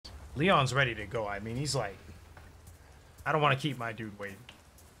Leon's ready to go. I mean, he's like, I don't want to keep my dude waiting.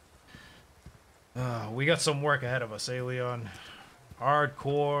 We got some work ahead of us, eh, Leon?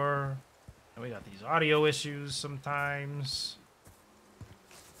 Hardcore. And we got these audio issues sometimes.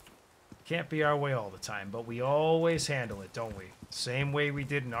 Can't be our way all the time, but we always handle it, don't we? Same way we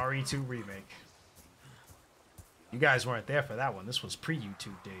did in RE2 Remake. You guys weren't there for that one. This was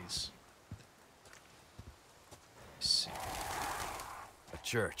pre-YouTube days. Let's see. A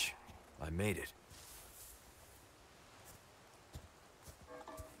church. I made it.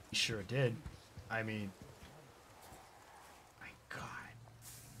 You sure did. I mean... My God.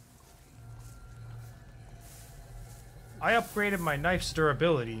 I upgraded my knife's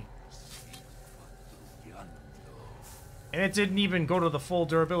durability. And it didn't even go to the full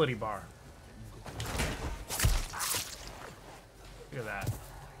durability bar. Look at that.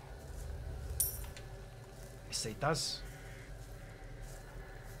 Pesetas.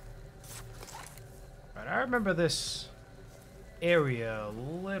 Right, I remember this area a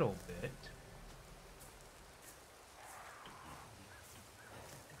little bit.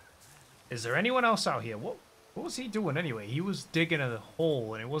 Is there anyone else out here? What was he doing anyway? He was digging a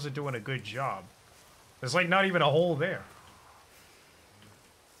hole and it wasn't doing a good job. There's like not even a hole there.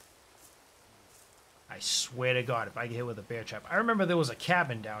 I swear to God, if I get hit with a bear trap. I remember there was a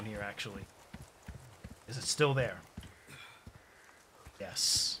cabin down here, actually. Is it still there?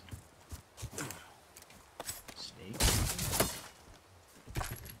 Yes. Snake.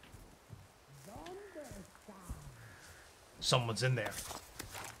 Someone's in there.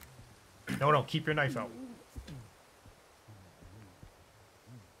 No, keep your knife out.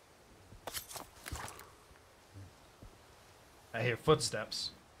 I hear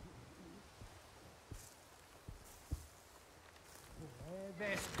footsteps.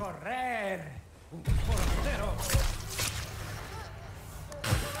 Debes correr, un portero.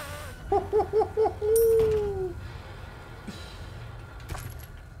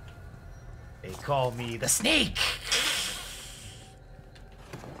 They call me the snake.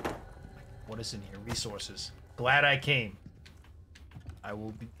 What is in here? Resources. Glad I came. I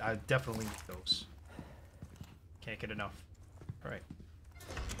definitely need those. Can't get enough. All right.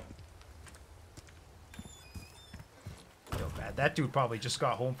 Yo, bad. That dude probably just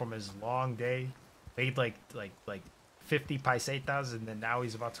got home from his long day. Made like 50 pesetas, and then now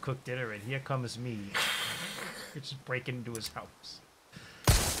he's about to cook dinner, and here comes me. Just breaking into his house.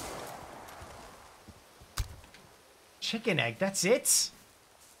 Chicken egg, that's it?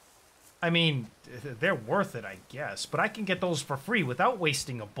 I mean, they're worth it, I guess, but I can get those for free without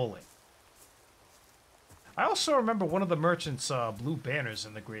wasting a bullet. I also remember one of the merchants' blue banners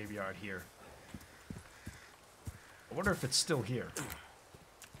in the graveyard here. I wonder if it's still here.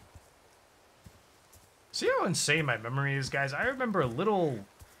 See how insane my memory is, guys? I remember little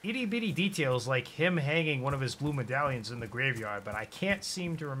itty-bitty details like him hanging one of his blue medallions in the graveyard, but I can't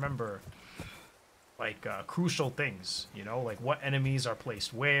seem to remember, like, crucial things, you know? Like, what enemies are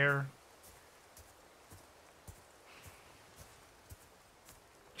placed where.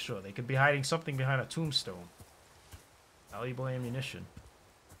 Sure, they could be hiding something behind a tombstone. Valuable ammunition.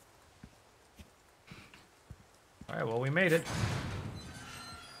 Alright, well, we made it.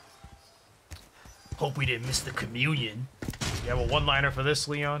 Hope we didn't miss the communion. You have a one-liner for this,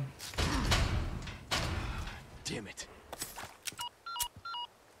 Leon? Damn it.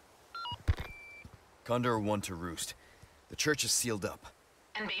 Condor 1 to Roost. The church is sealed up.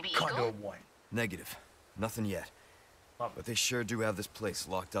 And Baby Condor Eagle? 1. Negative. Nothing yet. Love But they sure do have this place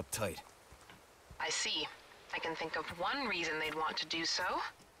locked up tight. I see. I can think of one reason they'd want to do so.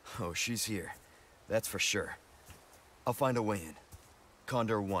 Oh, she's here. That's for sure. I'll find a way in.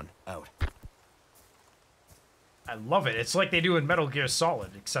 Condor 1, out. I love it. It's like they do in Metal Gear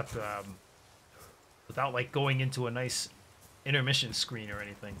Solid, except without like going into a nice intermission screen or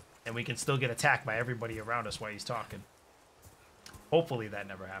anything. And we can still get attacked by everybody around us while he's talking. Hopefully that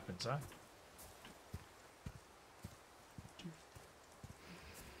never happens, huh?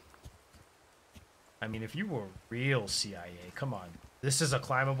 I mean, if you were real CIA, come on. This is a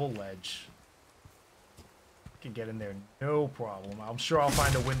climbable ledge. You can get in there, no problem. I'm sure I'll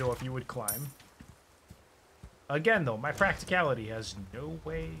find a window if you would climb. Again, though, my practicality has no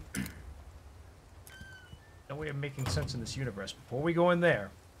way of making sense in this universe. Before we go in there,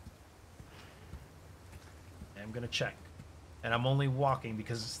 I'm gonna check. And I'm only walking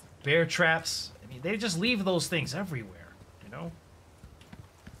because bear traps, I mean, they just leave those things everywhere, you know?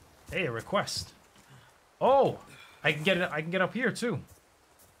 Hey, a request. Oh, I can get up here too.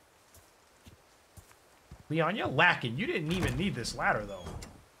 Leon, you're lacking. You didn't even need this ladder though.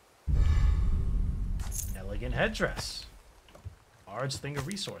 Elegant headdress. Large thing of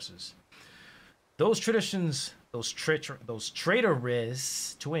resources. Those traditions, those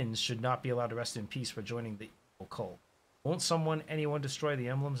traitorous twins should not be allowed to rest in peace for joining the evil cult. Won't anyone destroy the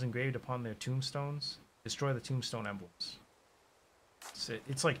emblems engraved upon their tombstones? Destroy the tombstone emblems.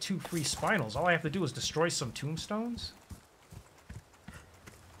 It's like 2 free spinels. All I have to do is destroy some tombstones?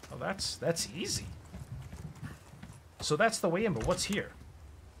 Oh, that's easy. So that's the way in, but what's here?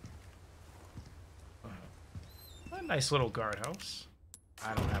 A nice little guardhouse.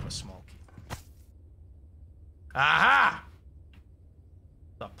 I don't have a small key. Aha!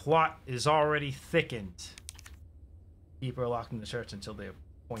 The plot is already thickened. People are locked in the church until the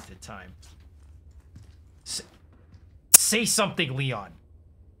appointed time. Say something, Leon.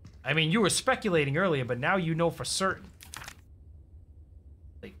 I mean, you were speculating earlier, but now you know for certain.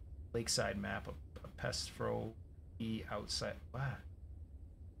 Lakeside map, a pest throw, E outside. What?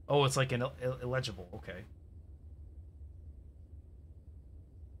 Oh, it's like an illegible. Okay.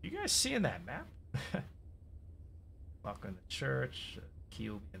 You guys seeing that map? Lock in the church. Key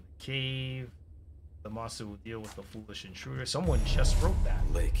will be in the cave. The monster will deal with the foolish intruder. Someone just wrote that.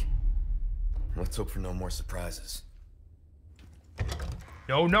 Lake. Let's hope for no more surprises.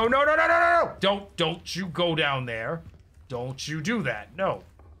 No, no, no, no, no, no, no, no! Don't you go down there. Don't you do that. No.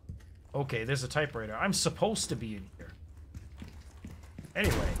 Okay, there's a typewriter. I'm supposed to be in here.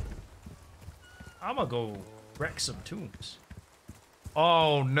 Anyway. I'm gonna go wreck some tombs.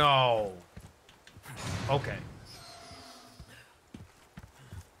 Oh, no. Okay.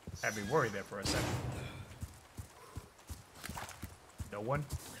 Had me worried there for a second. No one?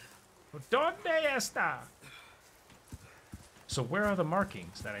 ¿Dónde está? So where are the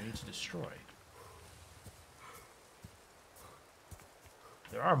markings that I need to destroy?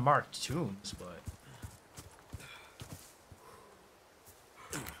 There are marked tombs, but...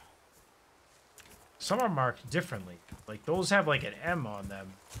 some are marked differently. Like, those have, like, an M on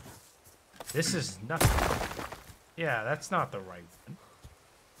them. This is nothing. Yeah, that's not the right one.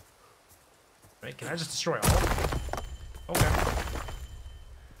 Right, can I just destroy all of them? Okay.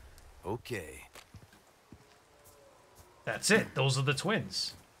 Okay. That's it. Those are the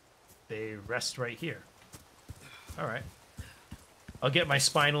twins. They rest right here. Alright. I'll get my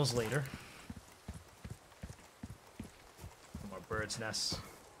spinals later. More bird's nests.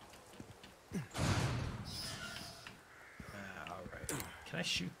 Alright. Can I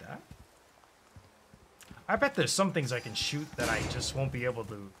shoot that? I bet there's some things I can shoot that I just won't be able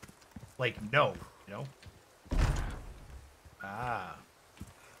to, like, know, you know? Ah.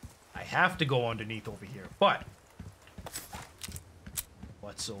 I have to go underneath over here, but...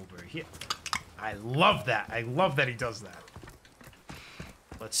 what's over here? I love that. I love that he does that.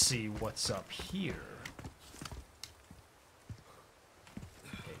 Let's see what's up here.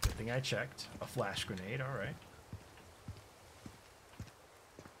 Okay, good thing I checked. A flash grenade, alright.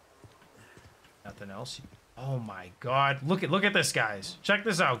 Nothing else. Oh my god. Look at this, guys. Check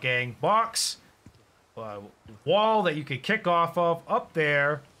this out, gang. Box. Wall that you could kick off of. Up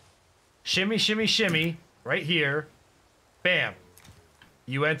there. Shimmy, shimmy, shimmy. Right here. Bam.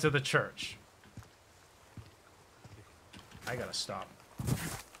 You enter the church. I gotta stop.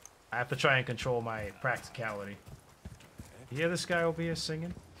 I have to try and control my practicality. You hear this guy over here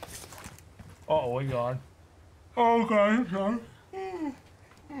singing? Uh-oh, hang on. Okay,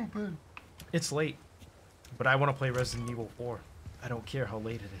 it's late, but I want to play Resident Evil 4. I don't care how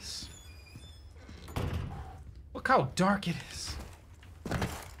late it is. Look how dark it is.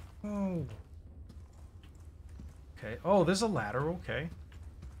 Oh. Okay. Oh, there's a ladder. Okay.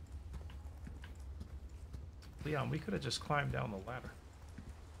 Leon, we could have just climbed down the ladder.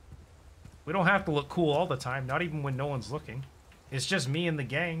 We don't have to look cool all the time, not even when no one's looking. It's just me and the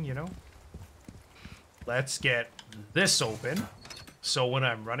gang, you know? Let's get this open, so when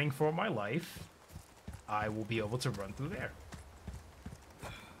I'm running for my life, I will be able to run through there.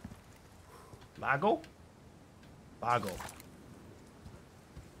 Lago? Lago.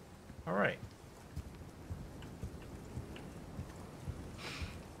 Alright.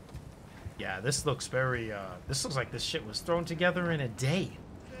 Yeah, this looks very, this looks like this shit was thrown together in a day.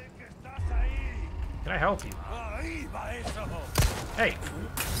 Can I help you? Hey.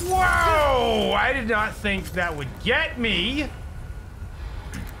 Whoa! I did not think that would get me.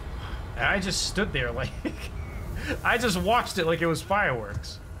 And I just stood there like... I just watched it like it was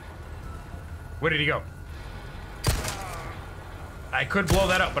fireworks. Where did he go? I could blow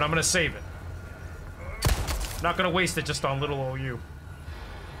that up, but I'm gonna save it. I'm not gonna waste it just on little old you.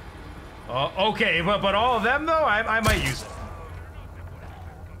 Okay, but all of them, though, I might use it.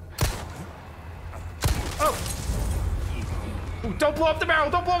 Oh! Ooh, don't blow up the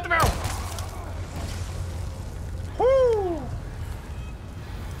barrel! Don't blow up the barrel! Whoo!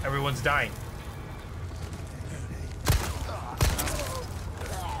 Everyone's dying.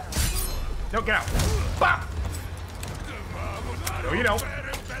 No, get out. Bop! No, you don't.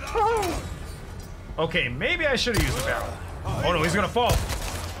 Okay, maybe I should have used the barrel. Oh no, he's gonna fall.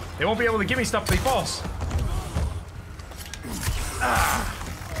 They won't be able to give me stuff if he falls. Ah.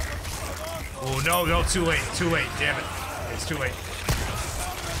 Oh no, no, too late, damn it. It's too late.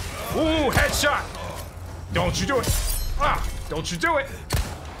 Ooh, headshot! Don't you do it. Ah, don't you do it.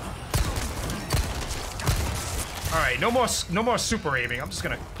 Alright, no more super aiming. I'm just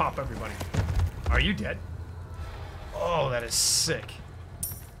gonna pop everybody. Are you dead? Oh, that is sick.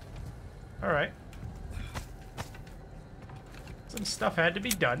 Alright. Some stuff had to be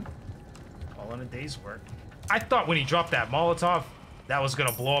done. All in a day's work. I thought when he dropped that Molotov, that was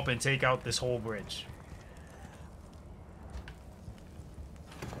gonna blow up and take out this whole bridge.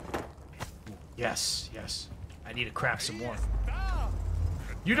 Ooh, yes, yes. I need to craft some more.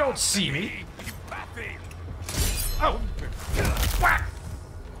 You don't see me. Oh! Whack!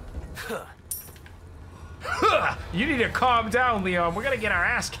 You need to calm down, Leon. We're gonna get our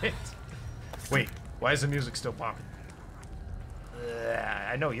ass kicked. Wait, why is the music still popping?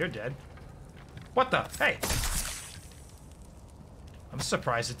 I know you're dead. What the? Hey! I'm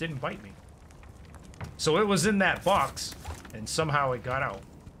surprised it didn't bite me. So it was in that box, and somehow it got out.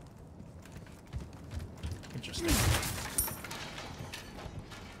 Interesting.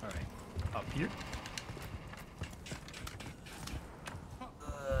 Alright, up here.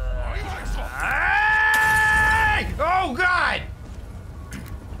 Oh God!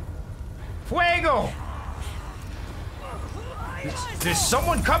 Fuego! Did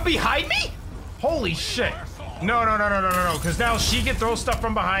someone come behind me? Holy shit! No, because now she can throw stuff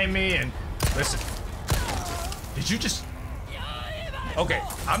from behind me and listen. Did you just? Okay,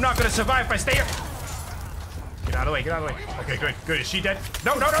 I'm not gonna survive if I stay here. Get out of the way, get out of the way. Okay, good, good. Is she dead?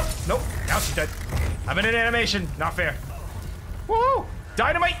 No. Nope. Now she's dead. I'm in an animation. Not fair. Woohoo!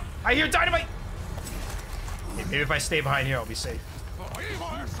 Dynamite! I hear dynamite! Okay, maybe if I stay behind here, I'll be safe.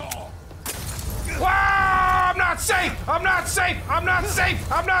 Wow! I'm not safe! I'm not safe! I'm not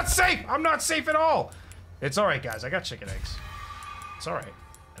safe! I'm not safe! I'm not safe at all! It's alright, guys. I got chicken eggs. It's alright.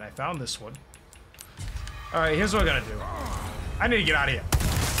 And I found this one. Alright, here's what we're gonna do. I need to get out of here.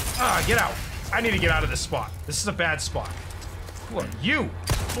 Get out. I need to get out of this spot. This is a bad spot. Who are you?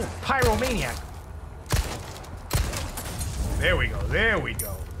 Oh, pyromaniac. There we go. There we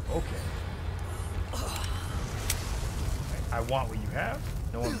go. Okay. I want what you have.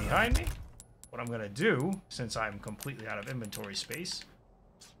 No one behind me. What I'm gonna do, since I'm completely out of inventory space.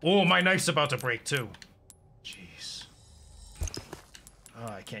 Oh, my knife's about to break too. Jeez. Oh,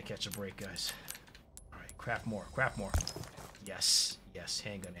 I can't catch a break, guys. All right, craft more. Craft more. Yes. Yes,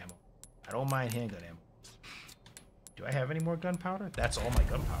 handgun ammo. I don't mind handgun ammo. Do I have any more gunpowder? That's all my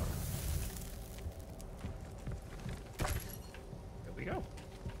gunpowder. There we go.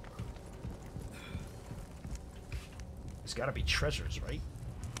 There's gotta be treasures, right?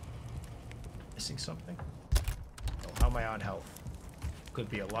 Missing something? Oh, how am I on health? Could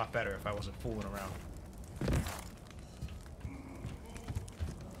be a lot better if I wasn't fooling around.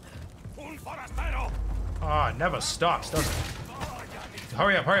 Ah, it never stops, does it?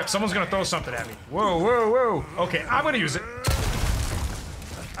 Hurry up, hurry up. Someone's gonna throw something at me. Whoa, whoa, whoa. Okay, I'm gonna use it.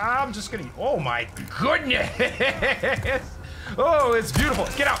 I'm just gonna... Oh my goodness! Oh, it's beautiful.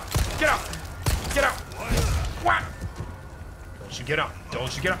 Get out! Get out! Get out! What? Don't you get up.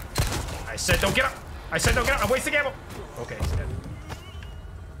 Don't you get up. I said don't get up. I said don't get up. I'm wasting ammo. Okay, he's dead.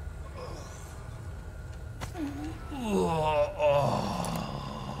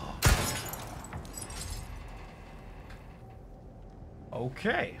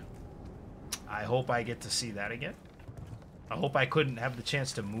 Okay. I hope I get to see that again. I hope I couldn't have the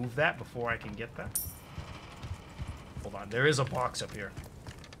chance to move that before I can get that. Hold on, there is a box up here.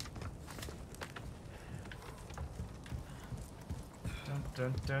 No.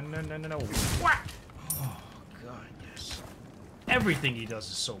 What? Oh, God, yes. Everything he does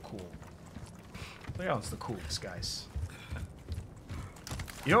is so cool. Leon's the coolest, guys.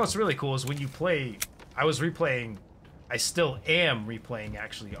 You know what's really cool is when you play... I was replaying... I still am replaying,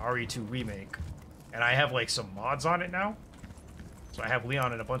 actually, RE2 Remake. And I have, like, some mods on it now. So I have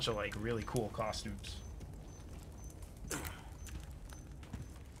Leon in a bunch of, like, really cool costumes.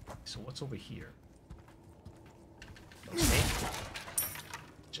 So what's over here? No snake?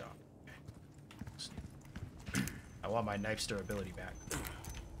 Good job. Okay. I want my knife's durability back.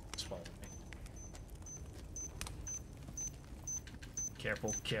 Just follow me.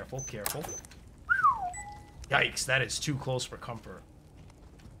 Careful, careful, careful. Yikes, that is too close for comfort.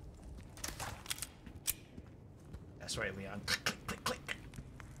 That's right, Leon. Click, click, click, click.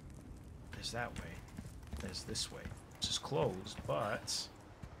 There's that way. There's this way. It's just closed, but...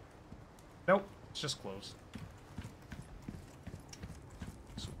 Nope, it's just closed.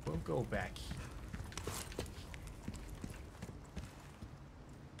 So we'll go back here.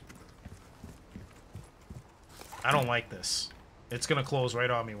 I don't like this. It's gonna close right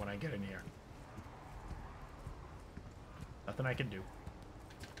on me when I get in here. Nothing I can do.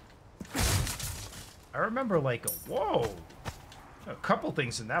 I remember like a... Whoa! A couple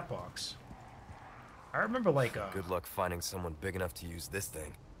things in that box. I remember like a... Good luck finding someone big enough to use this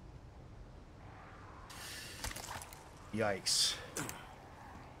thing. Yikes.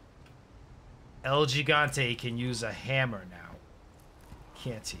 El Gigante can use a hammer now.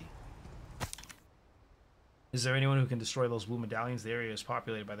 Can't he? Is there anyone who can destroy those blue medallions? The area is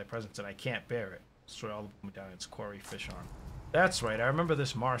populated by their presence and I can't bear it. Destroy all the blue medallions. Quarry fish arm. That's right. I remember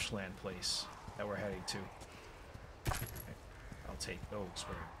this marshland place that we're heading to. Okay. I'll take those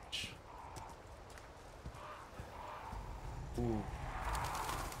very much. Ooh.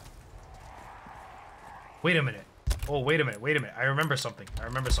 Wait a minute. Oh, wait a minute. Wait a minute. I remember something. I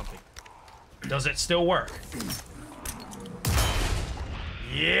remember something. Does it still work?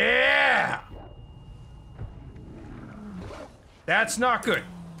 Yeah! That's not good.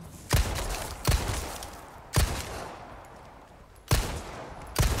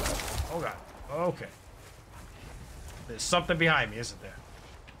 Oh god. Okay. There's something behind me, isn't there?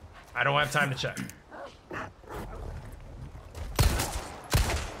 I don't have time to check.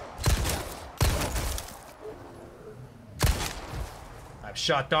 I've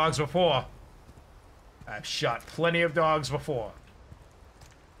shot dogs before. I've shot plenty of dogs before.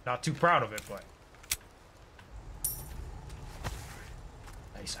 Not too proud of it, but...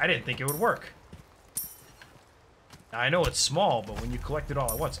 Nice. I didn't think it would work. Now, I know it's small, but when you collect it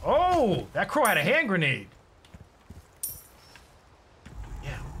all at once... Oh! That crow had a hand grenade!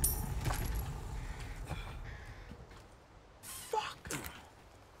 Yeah. Fuck!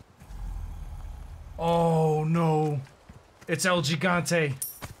 Oh, no. It's El Gigante.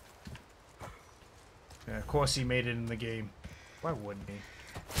 Yeah, of course he made it in the game. Why wouldn't he?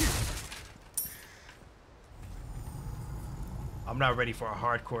 I'm not ready for a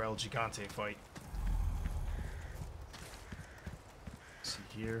hardcore El Gigante fight. Let's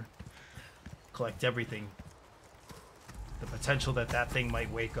see here. Collect everything. The potential that that thing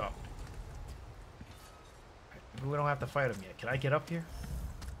might wake up. Maybe we don't have to fight him yet. Can I get up here?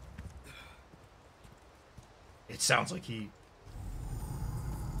 It sounds like he...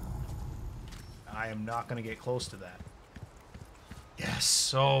 I am not going to get close to that.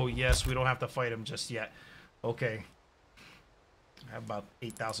 Yes. Oh, yes. We don't have to fight him just yet. Okay. I have about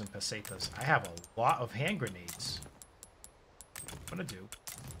 8,000 pesetas. I have a lot of hand grenades. What I'm going to do,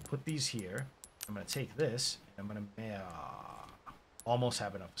 put these here. I'm going to take this. And I'm going to almost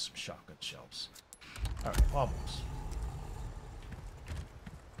have enough of some shotgun shells. All right. Almost.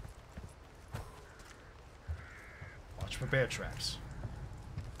 Watch for bear traps.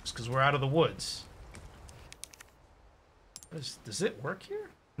 Just because we're out of the woods. Does it work here?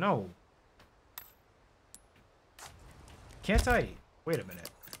 No. Can't I... Wait a minute.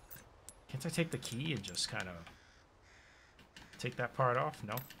 Can't I take the key and just kind of... take that part off?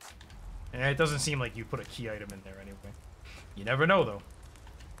 No. And it doesn't seem like you put a key item in there anyway. You never know, though.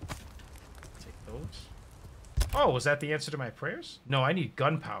 Take those. Oh, was that the answer to my prayers? No, I need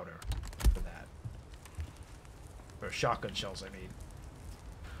gunpowder for that. Or shotgun shells, I mean.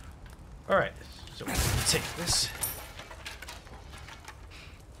 Alright, so we're gonna take this.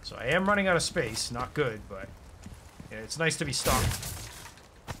 So I am running out of space. Not good, but yeah, it's nice to be stocked.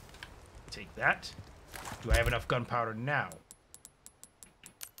 Take that. Do I have enough gunpowder now?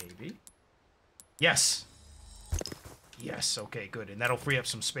 Maybe. Yes! Yes, okay, good. And that'll free up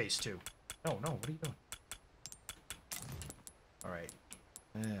some space, too. No, no, what are you doing? Alright.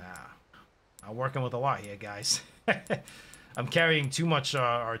 I'm working with a lot here, guys. I'm carrying too much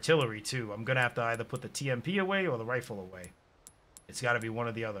artillery, too. I'm gonna have to either put the TMP away or the rifle away. It's gotta be one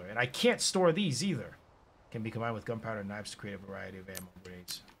or the other. And I can't store these, either. Can be combined with gunpowder and knives to create a variety of ammo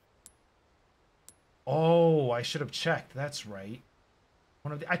grades. Oh, I should have checked. That's right.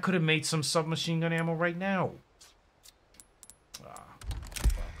 I could have made some submachine gun ammo right now. Well,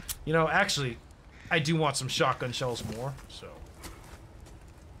 you know, actually, I do want some shotgun shells more, so...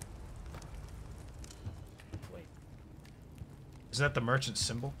 Flame. Isn't that the merchant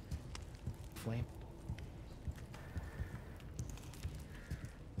symbol? Flame.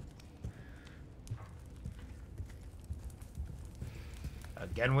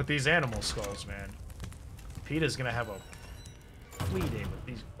 Again with these animal skulls, man. Peter's gonna have a flea day with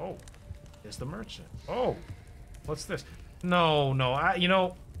these. Oh, there's the merchant. Oh, what's this? No, no. You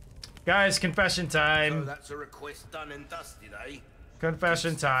know, Guys, confession So time. that's a request done and dusted, eh?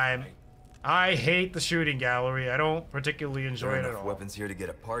 Confession time. I hate the shooting gallery. I don't particularly enjoy There are it at enough all. weapons here to get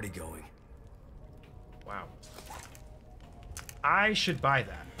a party going. Wow. I should buy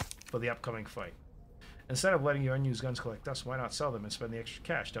that for the upcoming fight. Instead of letting your unused guns collect dust, why not sell them and spend the extra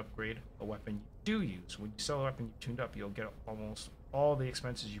cash to upgrade a weapon you do use? When you sell a weapon you tuned up, you'll get almost all the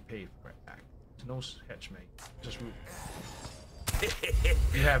expenses you paid for it back. No hedge, mate. Just root.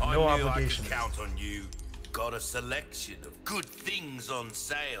 You have no obligation. I could count on you. Got a selection of good things on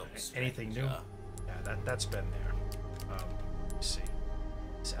sale. Anything new? stranger. Yeah, that's been there. Let's see.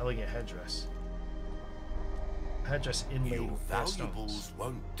 This elegant headdress. Headdress inlaid Your with rare stones. valuables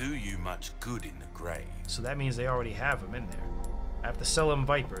won't do you much good in the grave. So that means they already have them in there. I have to sell them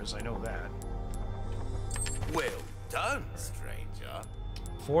vipers, I know that. Well done, stranger.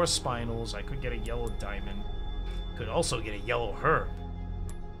 4 spinels, I could get a yellow diamond. Could also get a yellow herb.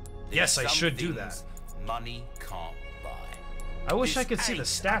 Yes, I Some should do things that. Money can't buy. I wish I This could see the ain't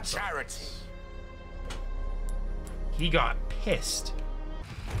stats a on charity. this. He got pissed.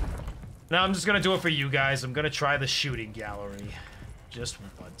 Now I'm just gonna do it for you guys. I'm gonna try the shooting gallery. Just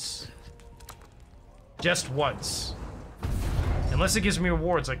once. Just once. Unless it gives me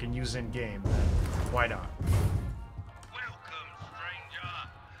rewards I can use in-game, then why not? Welcome, stranger.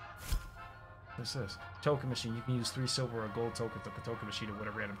 What's this? Token machine. You can use 3 silver or gold tokens up a token machine to win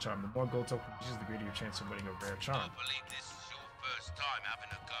a random charm. The more gold tokens you use, the greater your chance of winning a rare charm. I believe this is your first time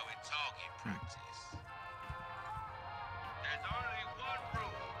having a go at target practice. There's only one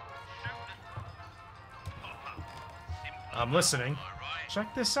rule. Shoot I'm listening. right?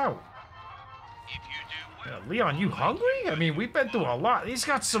 Check this out. If you do well, Leon, you hungry? I mean, we've been through a lot. He's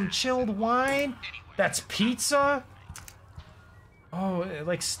got some chilled wine. That's pizza. Oh,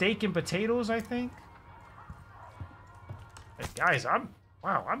 like steak and potatoes, I think. Hey, guys,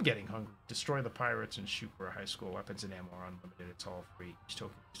 wow, I'm getting hungry. Destroy the pirates and shoot for a high score. Weapons and ammo are unlimited. It's all free. Each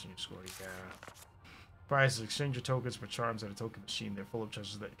token is in your score. Yeah. Prizes: exchange your tokens for charms at a token machine. They're full of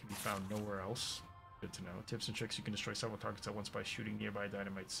treasures that can be found nowhere else. Good to know. Tips and tricks: you can destroy several targets at once by shooting nearby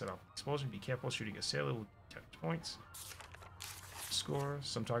dynamite to set off an explosion. Be careful. Shooting a sailor will detect points. Score: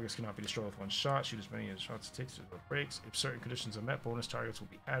 some targets cannot be destroyed with one shot. Shoot as many as shots it takes to the breaks. If certain conditions are met, bonus targets will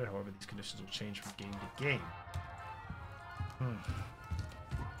be added. However, these conditions will change from game to game.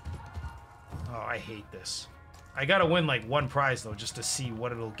 Oh, I hate this. I gotta win like one prize though, just to see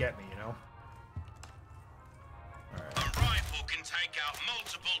what it'll get me, you know? Alright. a rifle can take out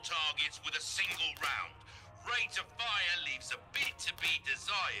multiple targets with a single round. Rate of fire leaves a bit to be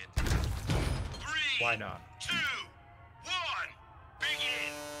desired. 3, Why not? 2, 1,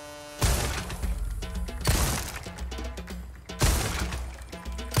 begin.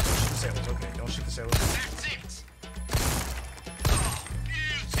 Shoot the sailors, okay, don't shoot the sailors. That's it. Oh,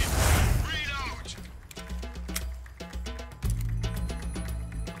 beautiful. Reload.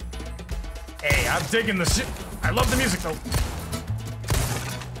 Hey, I'm digging the shit. I love the music though.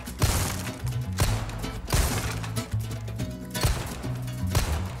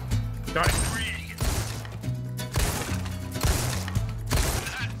 Got it.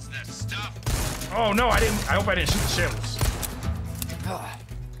 That's the stuff. Oh no, I hope I didn't shoot the sailors.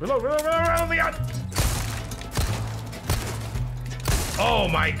 Reload, Leon! Oh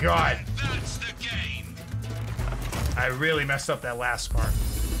my god. That's the game. I really messed up that last part.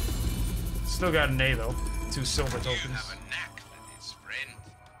 Still got an A though. 2 silver You tokens. have a knack for this, friend.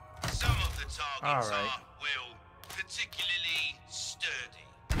 Some of the targets All right. are, well, particularly sturdy.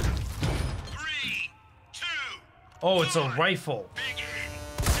 3, 2, Oh, it's a 1. rifle. Begin.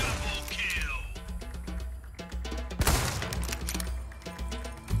 Double kill.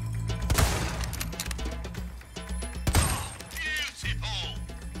 Oh, beautiful.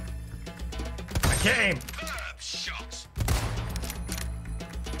 I can't aim. Herb shot.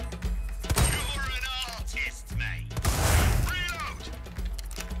 You're an artist, mate. Reload.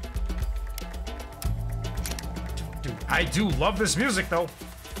 Dude, I do love this music though.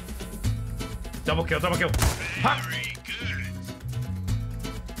 Double kill, double kill. Ha! Very good.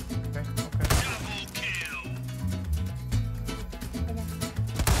 Okay, okay. Double kill.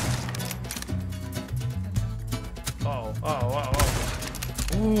 Oh.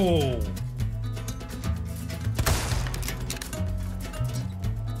 Ooh.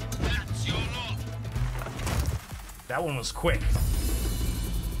 That's your lot. That one was quick.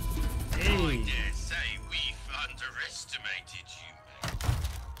 I Hey, dare say we've underestimated you,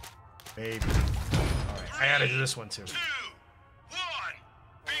 mate. baby. Alright, I gotta do this one too. 2, 1,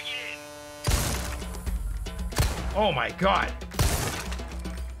 begin. Oh my god.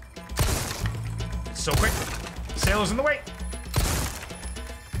 It's so quick. Sailors in the way.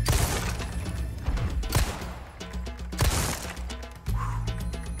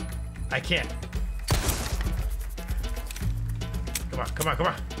 I can't. Come on, come on, come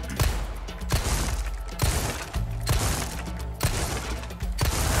on.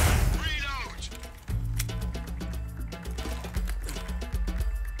 Reload!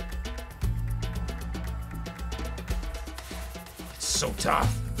 It's so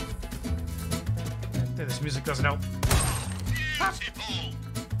tough. This music doesn't help. Beautiful!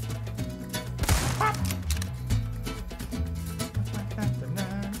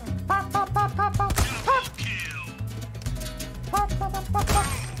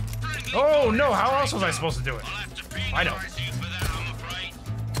 Oh no, how else was I supposed to do it? I'll have to I know. penalise you for that, I'm afraid.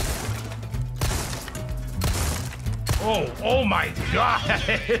 Oh my god!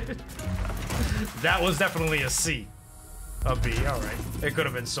 That was definitely a C. A B, alright. It could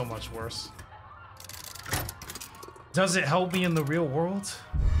have been so much worse. Does it help me in the real world?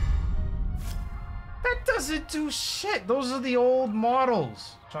 That doesn't do shit. Those are the old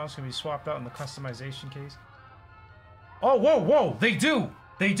models. Chunks can be swapped out in the customization case. Oh, whoa, whoa. They do.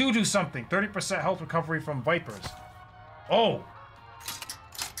 They do something. 30% health recovery from Vipers. Oh.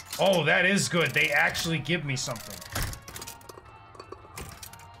 Oh, that is good. They actually give me something.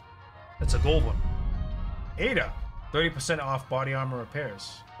 That's a gold one. Ada. 30% off body armor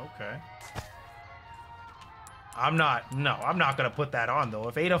repairs. Okay. I'm not gonna put that on though.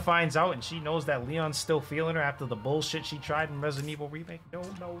 If Ada finds out and she knows that Leon's still feeling her after the bullshit she tried in Resident Evil Remake, no.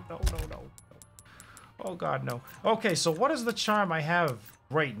 Oh god, no. Okay, so what does the charm I have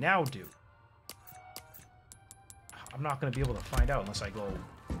right now do? I'm not gonna be able to find out unless I go...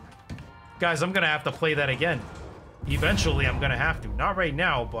 Guys, I'm gonna have to play that again. Eventually, I'm gonna have to. Not right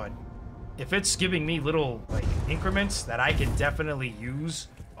now, but if it's giving me little, like, increments that I can definitely use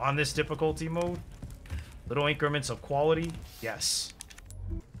on this difficulty mode, little increments of quality, yes.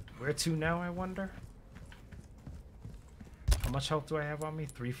 Where to now, I wonder? How much health do I have on me?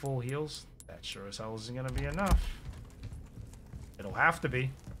 3 full heals? That sure as hell isn't gonna be enough. It'll have to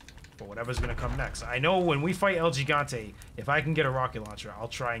be. For whatever's gonna come next. I know when we fight El Gigante, if I can get a rocket launcher, I'll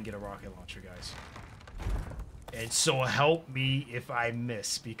try and get a rocket launcher, guys. And so help me if I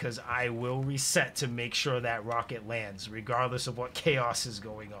miss, because I will reset to make sure that rocket lands, regardless of what chaos is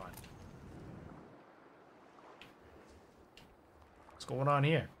going on. What's going on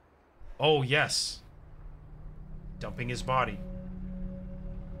here? Oh, yes. Dumping his body.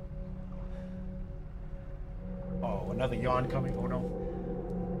 Oh, another yawn coming. Oh, no.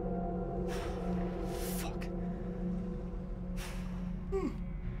 Fuck.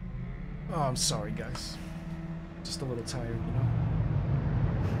 Oh, I'm sorry, guys. Just a little tired, you know?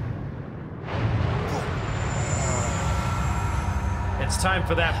 It's time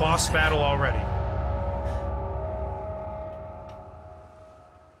for that boss battle already.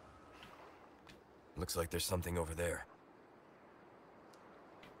 Looks like there's something over there.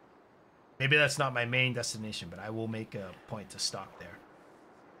 Maybe that's not my main destination, but I will make a point to stop there.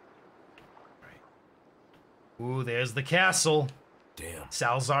 Right. Ooh, there's the castle. Damn.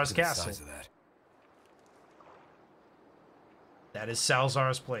 Salazar's Look at the castle. size of that. That is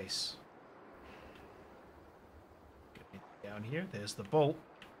Salazar's place. Down here, there's the boat.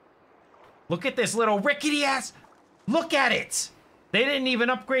 Look at this little rickety ass. Look at it. They didn't even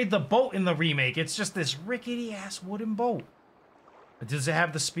upgrade the boat in the remake. It's just this rickety ass wooden boat. Does it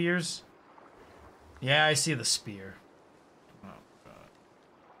have the spears? Yeah, I see the spear. Oh, God.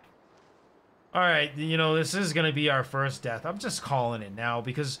 All right, you know, this is going to be our first death. I'm just calling it now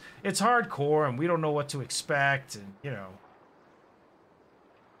because it's hardcore and we don't know what to expect. And, you know.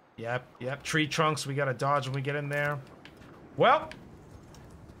 Yep, tree trunks we got to dodge when we get in there. Well,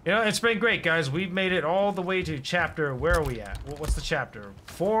 you know, it's been great, guys. We've made it all the way to chapter... Where are we at? What's the chapter?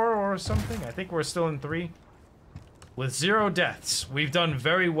 4 or something? I think we're still in 3. With 0 deaths. We've done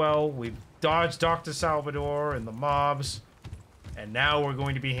very well. We've dodged Dr. Salvador and the mobs. And now we're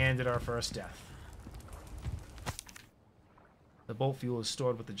going to be handed our first death. The boat fuel is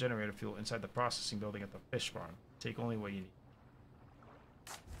stored with the generator fuel inside the processing building at the fish farm. Take only what you need.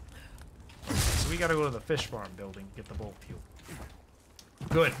 So we gotta go to the fish farm building, get the boat fuel.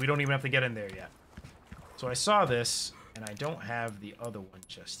 Good, we don't even have to get in there yet. So I saw this, and I don't have the other one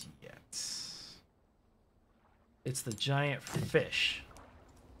just yet. It's the giant fish.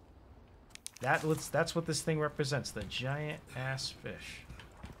 That's what this thing represents, the giant ass fish.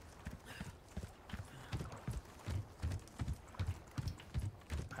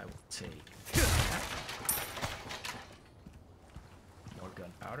 I will take that. More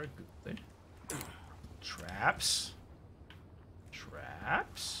gunpowder, good. Traps.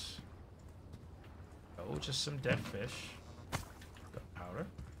 Oh, just some dead fish. Gunpowder.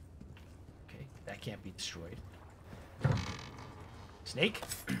 Okay, that can't be destroyed. Snake.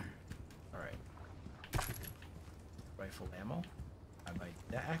 Alright. Rifle ammo. I might...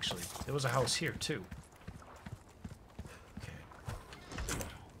 Actually, there was a house here, too. Okay.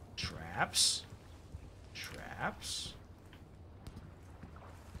 Traps. Traps.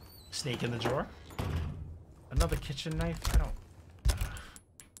 Snake in the drawer. Another kitchen knife? I don't...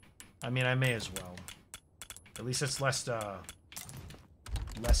 I mean, I may as well. At least it's less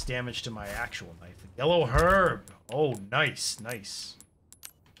damage to my actual knife. Yellow herb! Oh, nice, nice.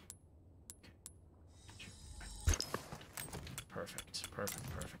 Perfect, perfect,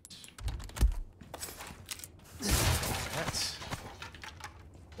 perfect. That.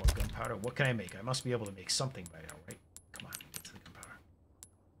 More gunpowder. What can I make? I must be able to make something by now, right? Come on, get to the gunpowder.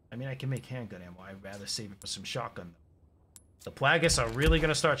 I mean, I can make handgun ammo. I'd rather save it for some shotgun, though. The Plagueis are really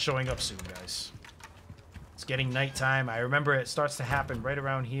gonna start showing up soon, guys. It's getting nighttime. I remember it starts to happen right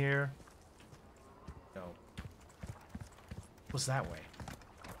around here. No. What's that way?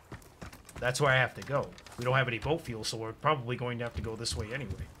 That's where I have to go. We don't have any boat fuel, so we're probably going to have to go this way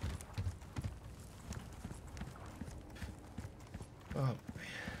anyway. Oh, boy.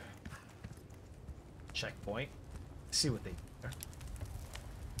 Checkpoint. Let's see what they do there.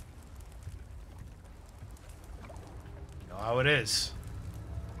 You know how it is.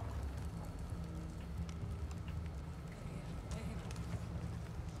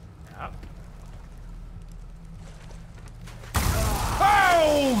 Yep.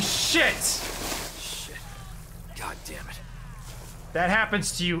 Oh, shit! Shit. God damn it. That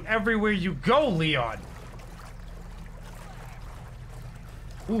happens to you everywhere you go, Leon.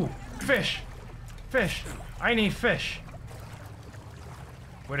 Ooh, fish. Fish. I need fish.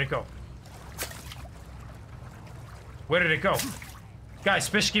 Where'd it go? Where did it go? Guys,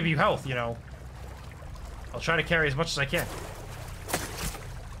 fish give you health, you know. I'll try to carry as much as I can.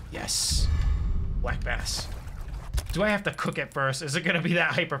 Yes. Black bass. Do I have to cook it first? Is it going to be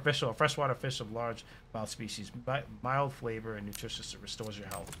that hyperfish or freshwater fish of large mouth species? Mild flavor and nutritious. It restores your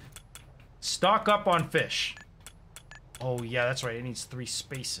health. Stock up on fish. Oh, yeah, that's right. It needs 3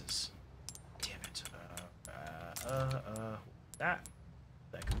 spaces. Damn it. That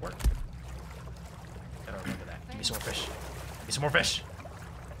could work. Gotta remember that. Give me some more fish. Give me some more fish.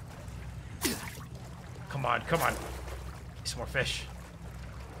 Come on, come on. Give me some more fish.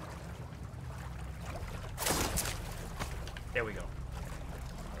 There we go.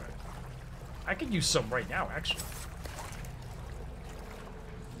 Alright. I could use some right now, actually.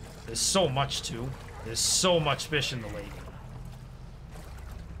 There's so much, too. There's so much fish in the lake.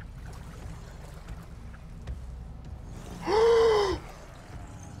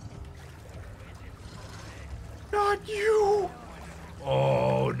 Not you!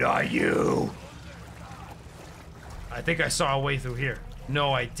 Oh, not you! I think I saw a way through here.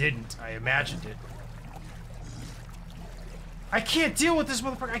 No, I didn't. I imagined it. I can't deal with this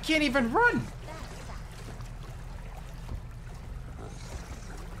motherfucker. I can't even run.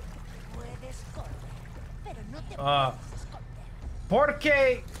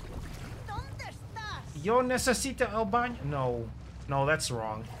 Porque yo necesito el baño. No, no, that's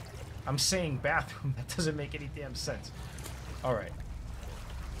wrong. I'm saying bathroom. That doesn't make any damn sense. All right.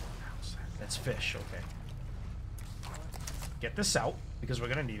 That's fish. Okay. Get this out because we're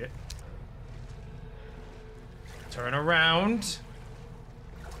gonna need it. Turn around.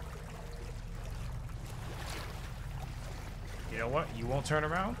 You know what? You won't turn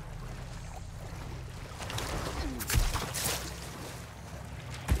around?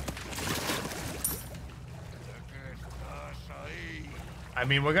 I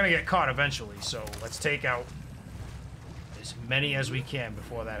mean, we're gonna get caught eventually, so let's take out as many as we can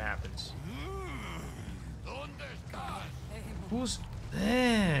before that happens. Who's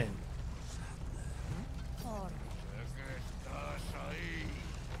then?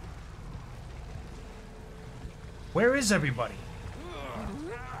 Where is everybody?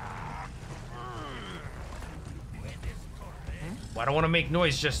 Well, I don't want to make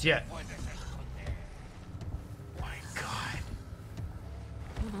noise just yet. My God.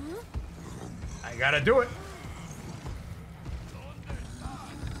 I gotta do it.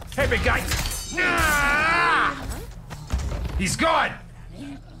 Hey, big guy. Ah! He's gone.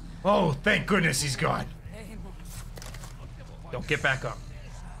 Oh, thank goodness he's gone. Don't get back up.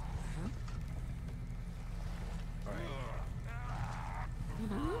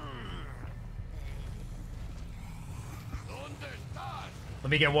 Let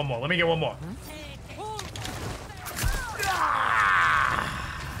me get one more. Let me get one more.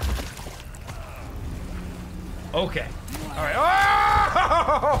 Okay. All right.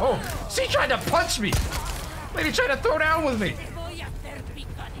 Oh! She tried to punch me. Lady tried to throw down with me.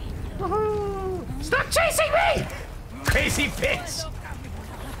 Stop chasing me! Crazy bitch.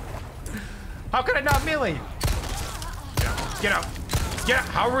 How could I not melee you? Get out. Get out. Get out.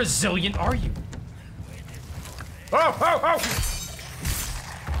 How resilient are you? Oh, oh, oh!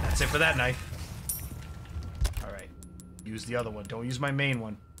 That's it for that knife. Alright. Use the other one. Don't use my main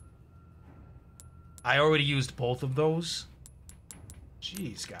one. I already used both of those.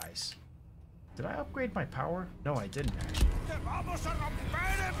 Jeez, guys. Did I upgrade my power? No, I didn't, actually.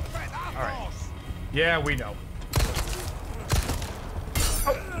 Alright. Yeah, we know.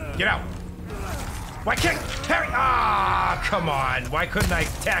 Oh, get out. Why can't Harry? Ah, come on. Why couldn't I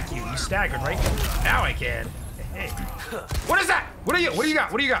attack you? You staggered, right? Now I can. Hey. What is that? What are you? What do you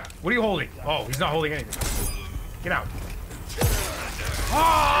got? What do you got? What are you holding? Oh, he's not holding anything. Get out.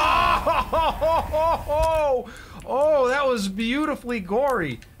 Oh, oh, that was beautifully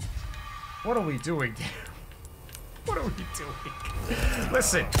gory. What are we doing? What are we doing?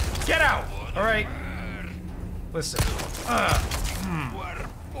 Listen, get out. All right. Listen. All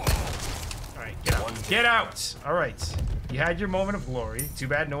right, get out. Get out. All right. You had your moment of glory. Too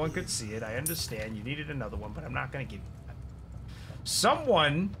bad no one could see it. I understand. You needed another one, but I'm not going to give you that.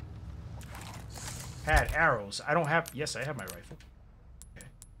 Someone had arrows. I don't have... Yes, I have my rifle. Okay.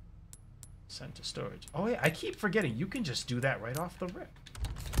 Sent to storage. Oh, yeah. I keep forgetting. You can just do that right off the rip.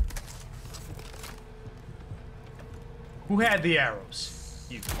 Who had the arrows?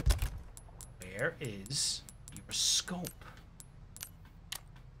 You. Where is your scope?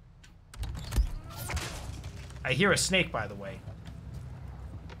 I hear a snake, by the way.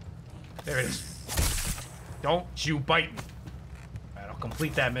 There it is. Don't you bite me. Alright, I'll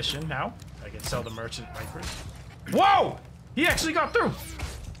complete that mission now. I can sell the merchant vipers. Whoa! He actually got through!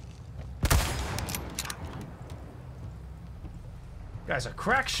 Guy's a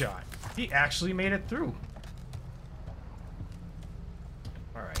crack shot. He actually made it through.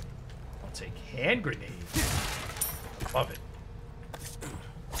 Alright. I'll take hand grenade. Love it.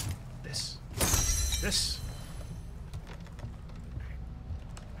 This. This.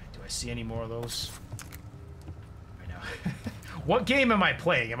 See any more of those? I know. What game am I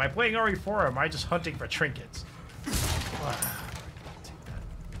playing? Am I playing RE4 or am I just hunting for trinkets?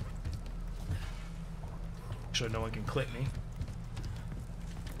 Sure no one can clip me.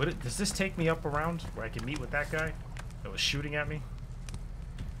 Does this take me up around where I can meet with that guy that was shooting at me?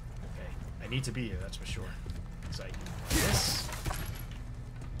 Okay, I need to be here, that's for sure. It's like this.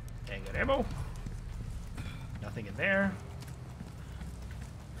 Handgun ammo. Nothing in there.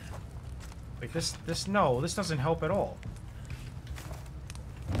 Like no, this doesn't help at all.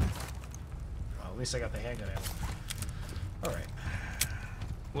 Well, at least I got the handgun ammo. Alright.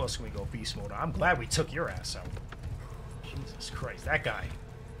 Who else can we go beast mode on? I'm glad we took your ass out. Jesus Christ, that guy.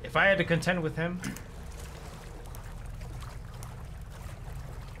 If I had to contend with him...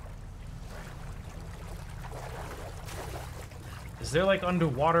 Is there like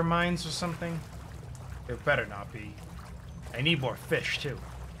underwater mines or something? There better not be. I need more fish too.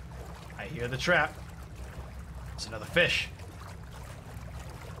 I hear the trap. It's another fish.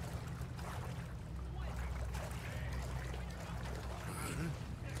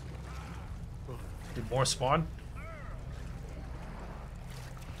 Did more spawn?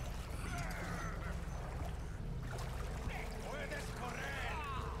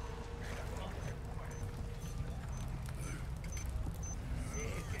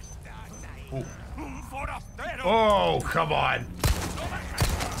 Ooh. Oh, come on.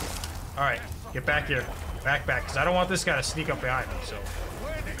 Alright, get back here. Back, because I don't want this guy to sneak up behind me, so...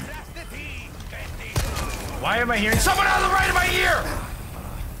 Why am I hearing someone on the right of my ear?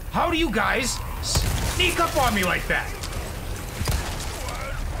 How do you guys sneak up on me like that?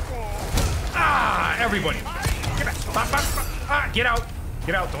 Ah, everybody. Get back. Ah, get out.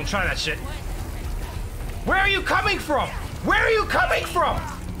 Get out, don't try that shit. Where are you coming from? Where are you coming from?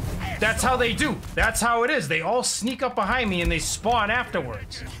 That's how they do. That's how it is. They all sneak up behind me and they spawn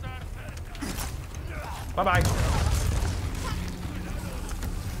afterwards. Bye-bye.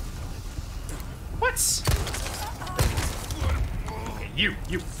 What? Okay, you.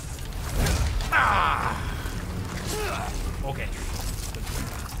 Ah! Okay.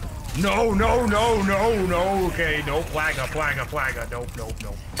 No. Okay, no, plaga. Nope.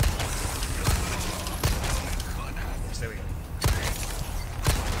 Yes, there we go.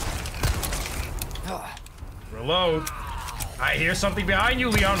 Reload. I hear something behind you,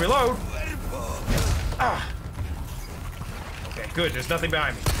 Leon. Reload. Ah. Okay, good. There's nothing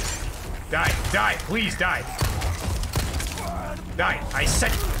behind me. Die. Please die. Die. I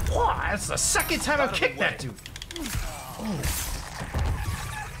said... Whoa, that's the second time I've kicked that dude. Oh.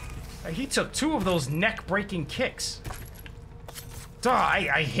 He took 2 of those neck-breaking kicks. Duh,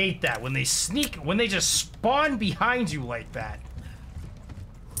 I hate that. When they sneak... When they just spawn behind you like that.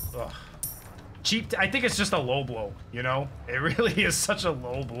 Ugh. cheap. I think it's just a low blow, you know? It really is such a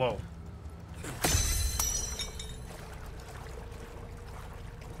low blow.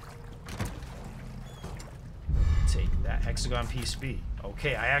 Take that hexagon piece B.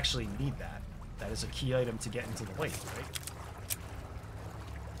 Okay, I actually need that. That is a key item to get into the lake, right?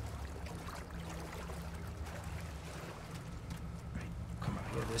 Come on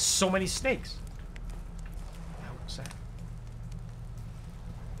here. There's so many snakes. What was that?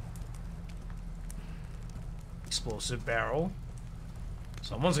 Explosive barrel.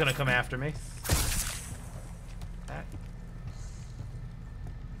 Someone's gonna come after me. That.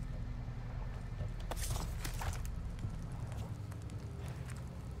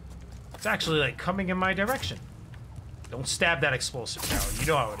 It's actually like coming in my direction. Don't stab that explosive barrel. You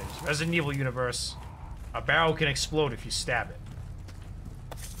know how it is. Resident Evil universe. A barrel can explode if you stab it.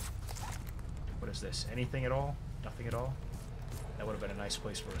 What is this? Anything at all? Nothing at all? That would have been a nice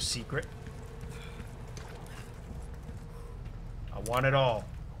place for a secret. I want it all.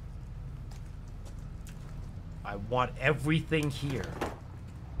 I want everything here.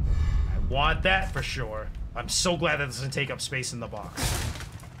 I want that for sure. I'm so glad that doesn't take up space in the box.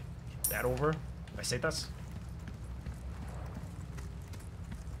 That over? Did I say this?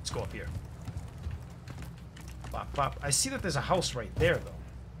 Let's go up here. Bop, bop. I see that there's a house right there, though.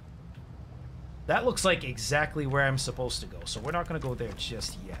 That looks like exactly where I'm supposed to go, so we're not going to go there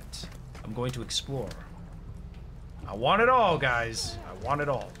just yet. I'm going to explore. I want it all, guys. I want it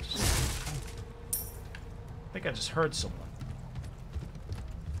all. I think I just heard someone.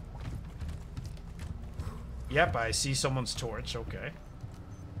 Yep, I see someone's torch. Okay.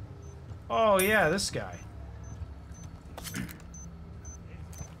 Oh, yeah, this guy.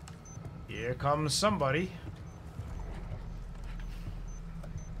 Here comes somebody.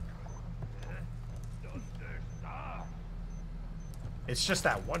 It's just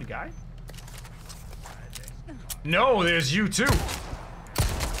that one guy? No, there's you too.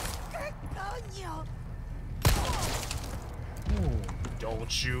 Ooh,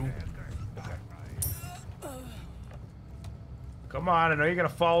 don't you? Okay. Come on, I know you're gonna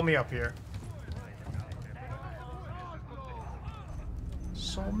follow me up here.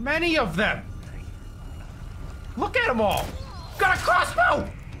 So many of them. Look at them all. Got a crossbow.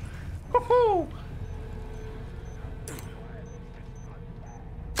 Woohoo!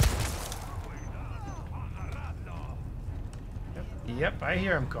 Yep, I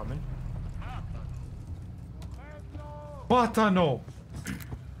hear him coming. Batano.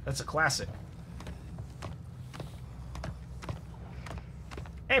 That's a classic.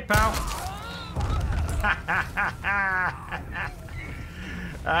 Hey, pal.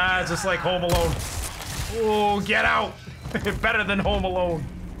 Ah, just like Home Alone. Oh, get out. Better than Home Alone.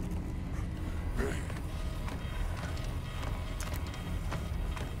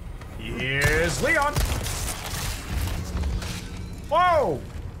 Here's Leon. Whoa!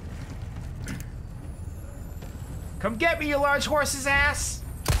 Come get me, you large horse's ass!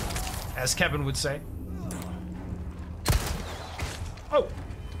 As Kevin would say. Oh!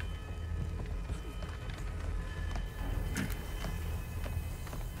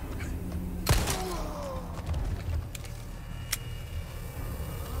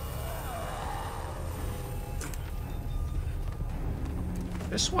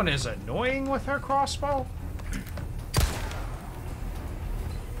 This one is annoying with her crossbow.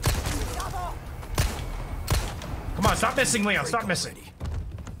 Come on, stop missing, Leon. Stop missing.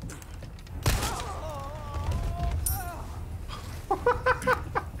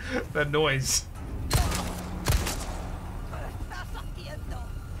 The noise.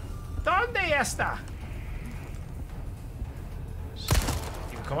 ¿Dónde está?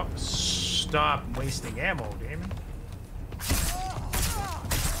 You can come up. Stop wasting ammo, Damon.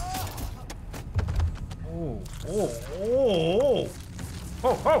 Oh, oh, oh,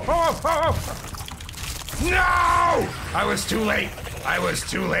 oh, oh, oh, oh, oh. No! I was too late. I was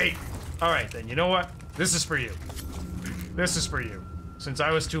too late. All right, then. You know what? This is for you. This is for you. Since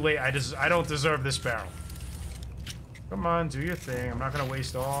I was too late, I don't deserve this barrel. Come on, do your thing. I'm not gonna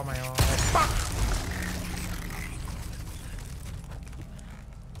waste all my own. Fuck!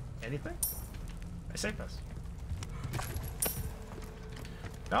 Anything? I saved us.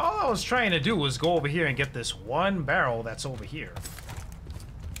 Now, all I was trying to do was go over here and get this one barrel that's over here.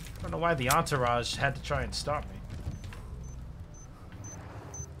 I don't know why the entourage had to try and stop me.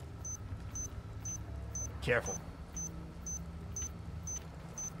 Careful.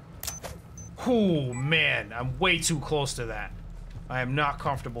 Oh, man. I'm way too close to that. I am not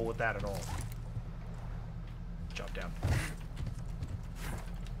comfortable with that at all. Drop down.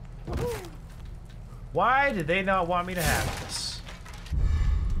 Why did they not want me to have this?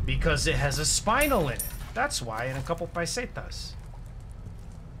 Because it has a spinal in it. That's why, and a couple pesetas.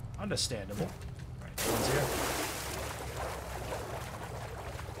 Understandable. Alright, that one's here.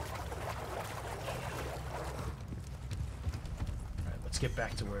 Alright, let's get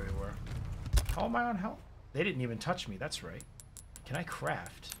back to where we were. How am I on health? They didn't even touch me, that's right. Can I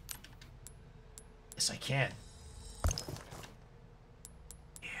craft? Yes, I can.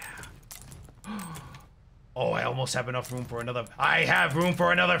 Yeah. Oh, I almost have enough room for another... I have room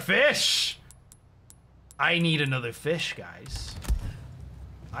for another fish! I need another fish, guys.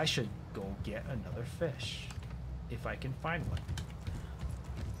 I should go get another fish. If I can find one.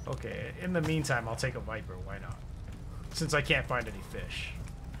 Okay, in the meantime, I'll take a viper. Why not? Since I can't find any fish.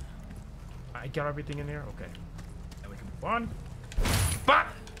 I got everything in there? Okay. Now we can move on. Bop!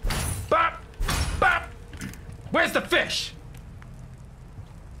 Bop! Bop! Where's the fish?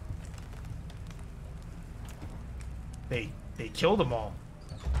 They killed them all.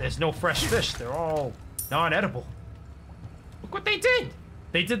 There's no fresh fish. They're all non-edible. Look what they did.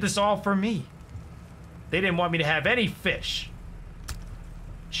 They did this all for me. They didn't want me to have any fish.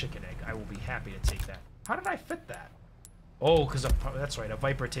 Chicken egg. I will be happy to take that. How did I fit that? Oh, because that's right. A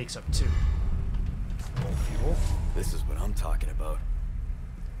viper takes up 2. Oh, fuel. This is what I'm talking about.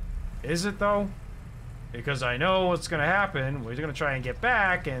 Is it though? Because I know what's gonna happen. We're gonna try and get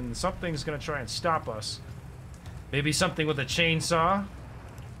back, and something's gonna try and stop us. Maybe something with a chainsaw.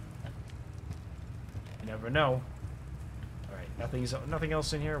 You never know. All right, nothing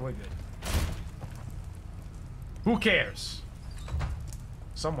else in here. We're good. Who cares?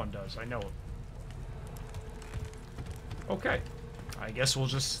 Someone does. I know it. Okay. I guess we'll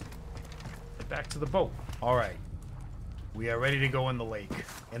just get back to the boat. All right. We are ready to go in the lake,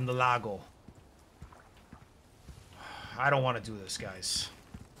 in the lago. I don't want to do this, guys.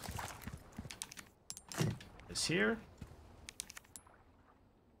 This here.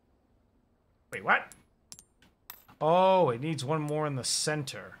 Wait, what? Oh, it needs one more in the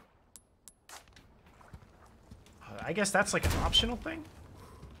center. I guess that's like an optional thing?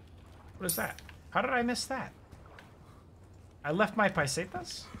 What is that? How did I miss that? I left my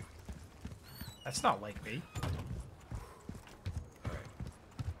pesetas? That's not like me.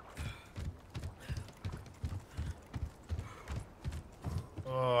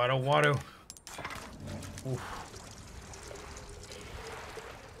 Oh, I don't want to. Oof.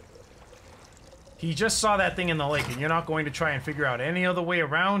 He just saw that thing in the lake, and you're not going to try and figure out any other way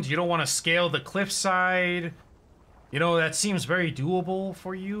around? You don't want to scale the cliffside? You know, that seems very doable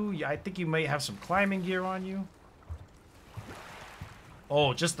for you. I think you might have some climbing gear on you.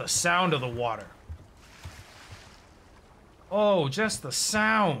 Oh, just the sound of the water. Oh, just the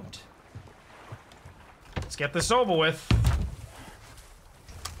sound. Let's get this over with.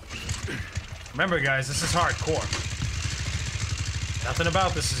 Remember, guys, this is hardcore. Nothing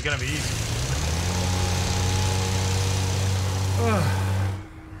about this is gonna be easy.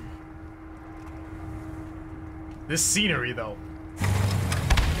 This scenery, though.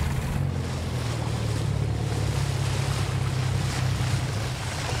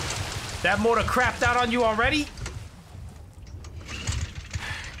 That motor crapped out on you already?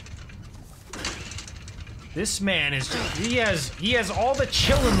 This man is just, he has all the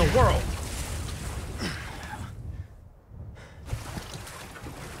chill in the world.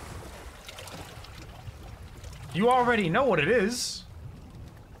 You already know what it is.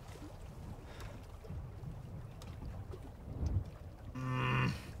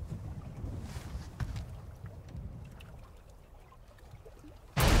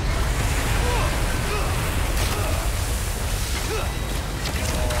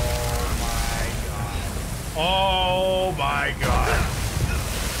 Oh my god.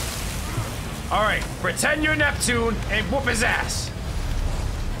 Alright, pretend you're Neptune and whoop his ass.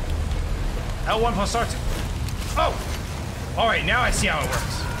 L1 plus R2. Oh! Alright, now I see how it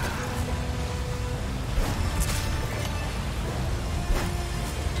works.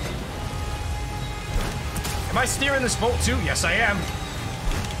 Am I steering this boat too? Yes, I am.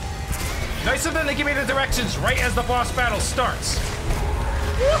 Nice of them to give me the directions right as the boss battle starts.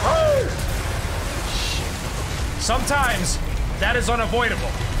 Woohoo! Sometimes, that is unavoidable.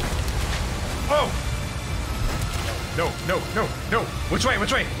 Oh! No, no, no, no. Which way,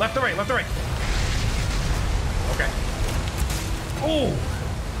 which way? Left or right, left or right? Okay. Ooh!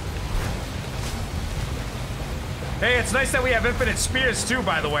 Hey, it's nice that we have infinite spears too,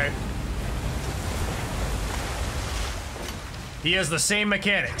 by the way. He has the same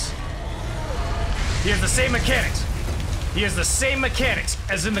mechanics. He has the same mechanics. He has the same mechanics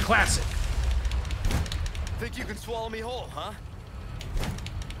as in the classic. Think you can swallow me whole, huh?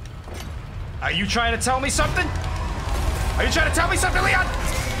 Are you trying to tell me something? Are you trying to tell me something, Leon?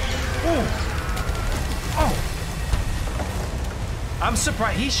 Ooh. Oh. I'm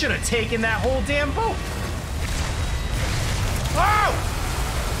surprised. He should have taken that whole damn boat. Oh!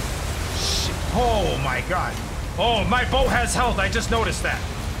 Shit. Oh my god. Oh, my boat has health. I just noticed that.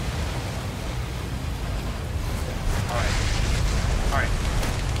 Alright. Alright.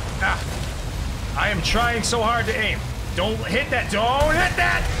 Ah. I am trying so hard to aim. Don't hit that. Don't hit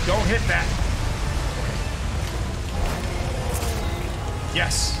that. Don't hit that.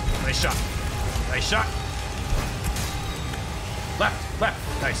 Yes. Nice shot. Nice shot. Left.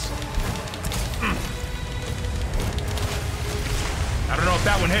 Left. Nice. I don't know if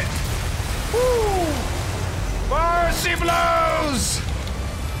that one hit. Woo! Mercy blows!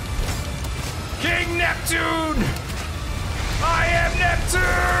 King Neptune! I am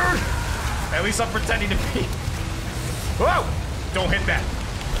Neptune! At least I'm pretending to be. Whoa! Don't hit that.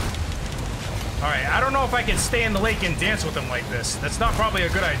 Alright, I don't know if I can stay in the lake and dance with him like this. That's not probably a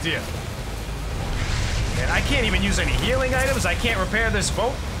good idea. And I can't even use any healing items. I can't repair this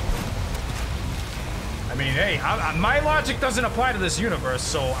boat. I mean, hey, my logic doesn't apply to this universe,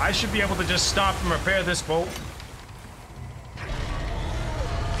 so I should be able to just stop and repair this boat.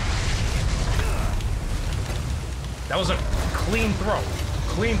 That was a clean throw.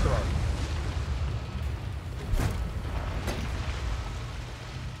 Clean throw.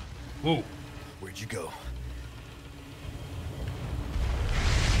 Ooh. Where'd you go?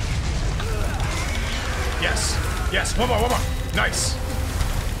 Yes. Yes. One more. One more. Nice.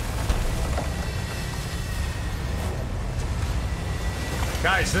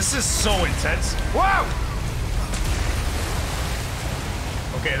 Guys, this is so intense. Whoa!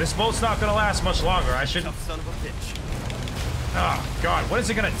 Okay, this boat's not gonna last much longer. I should. Son of a bitch. Oh God, when is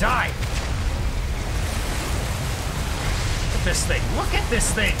it gonna die? Look at this thing. Look at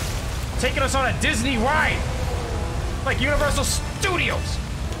this thing. Taking us on a Disney ride. Like Universal Studios.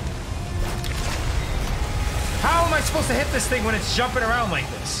 How am I supposed to hit this thing when it's jumping around like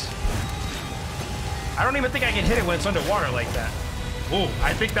this? I don't even think I can hit it when it's underwater like that. Ooh,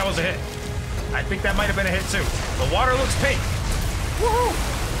 I think that was a hit. I think that might have been a hit too. The water looks pink. Woohoo!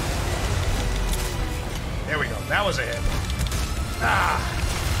 There we go. That was a hit. Ah!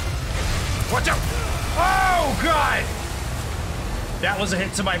 Watch out! Oh God! That was a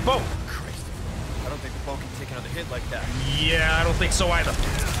hit to my boat. Christ. I don't think the boat can take another hit like that. Yeah, I don't think so either.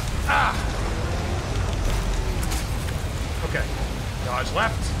 Ah! Okay. Dodge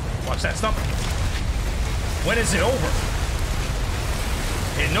left. Watch that stump. When is it over?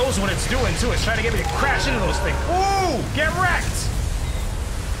 It knows what it's doing too. It's trying to get me to crash into those things. Ooh! Get wrecked!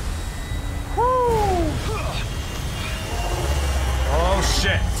 Woo! Oh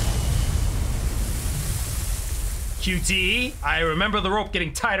shit. QTE, I remember the rope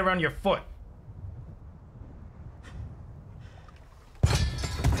getting tied around your foot.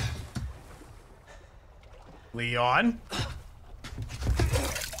 Leon?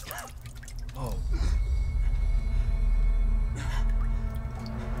 Oh.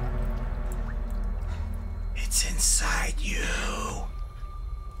 It's inside you.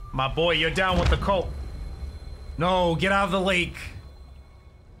 My boy, you're down with the cult. No, get out of the lake.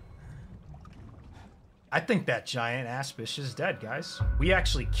 I think that giant aspish is dead, guys. We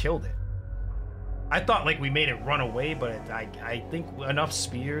actually killed it. I thought like we made it run away, but I think enough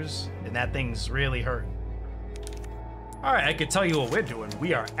spears and that thing's really hurting. All right, I can tell you what we're doing.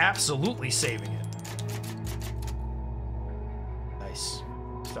 We are absolutely saving it. Nice.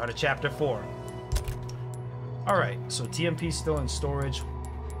 Start of chapter 4. All right, so TMP's still in storage.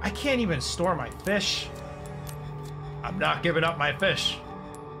 I can't even store my fish. I'm not giving up my fish.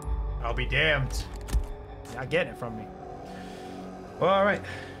 I'll be damned. Not getting it from me. All right,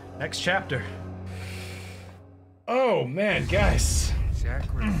 next chapter. Oh man, guys.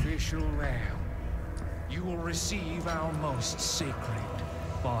 Sacrificial lamb, you will receive our most sacred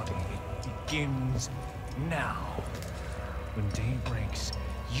body. It begins now. When day breaks,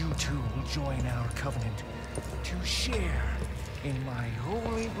 you too will join our covenant to share in my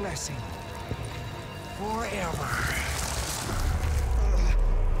holy blessing forever.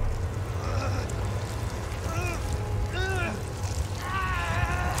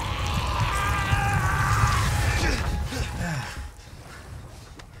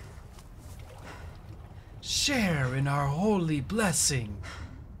 Share in our holy blessing.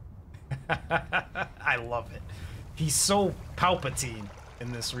 I love it. He's so Palpatine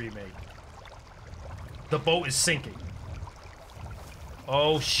in this remake. The boat is sinking.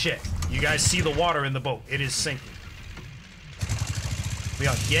 Oh shit. You guys see the water in the boat. It is sinking.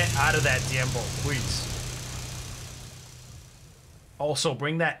 Leon, get out of that damn boat, please. Also,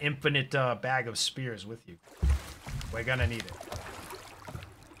 bring that infinite bag of spears with you. We're gonna need it.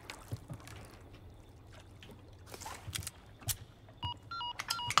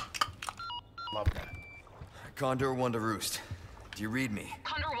 Condor 1 to Roost. Do you read me?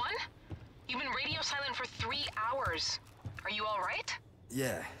 Condor 1? You've been radio silent for 3 hours. Are you all right?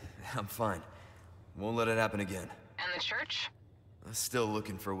 Yeah, I'm fine. Won't let it happen again. And the church? I'm still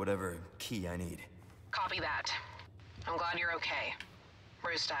looking for whatever key I need. Copy that. I'm glad you're okay.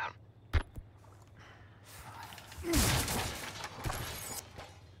 Roost out.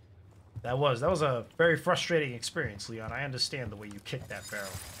 That was a very frustrating experience, Leon. I understand the way you kicked that barrel.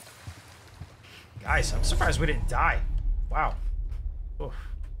 Guys, I'm surprised we didn't die. Wow. Oof.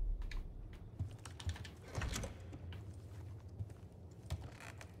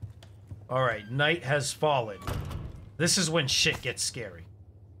 All right, night has fallen. This is when shit gets scary.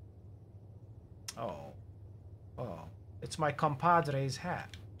 Oh. Oh. It's my compadre's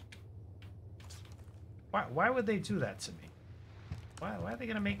hat. Why would they do that to me? Why are they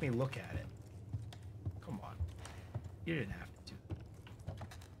gonna make me look at it? Come on. You didn't have to do that.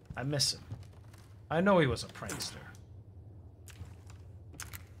 I miss him. I know he was a prankster.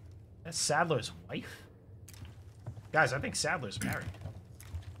 That's Sadler's wife? Guys, I think Sadler's married.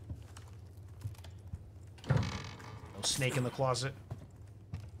 No snake in the closet.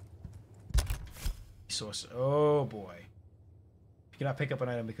 Resource. Oh boy. You cannot pick up an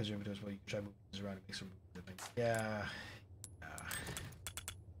item because your inventory is well. You can try moving things around and make some. Yeah.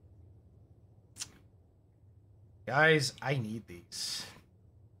 Guys, I need these.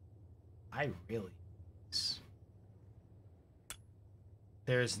 I really need these.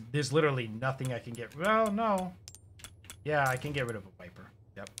 There's literally nothing I can get. Well, no. Yeah, I can get rid of a Viper.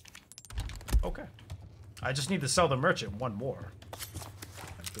 Yep. Okay. I just need to sell the merchant one more.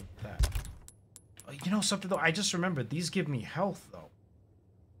 I'm good with that. You know something though? I just remembered these give me health though.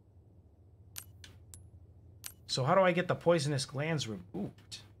 So how do I get the poisonous glands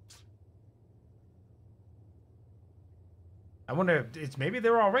removed? I wonder if it's maybe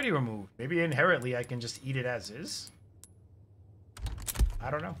they're already removed. Maybe inherently I can just eat it as is.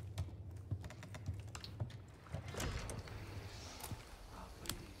 I don't know.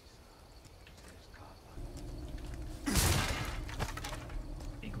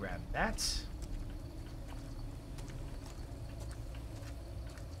 Let me grab that.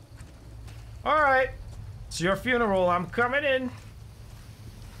 All right. It's your funeral. I'm coming in.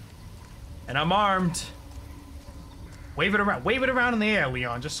 And I'm armed. Wave it around. Wave it around in the air,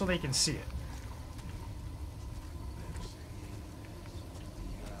 Leon, just so they can see it.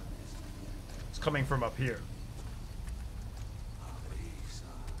 It's coming from up here.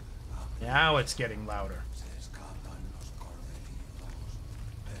 Now it's getting louder.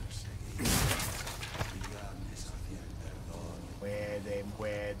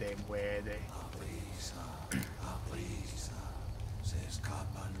 Where they?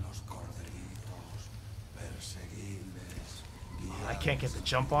 I can't get the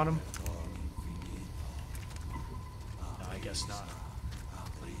jump on him. No, I guess not.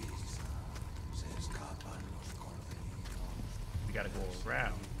 We gotta go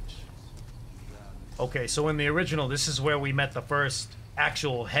around. Okay, so in the original, this is where we met the first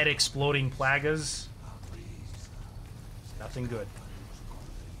actual head-exploding plagas. Nothing good.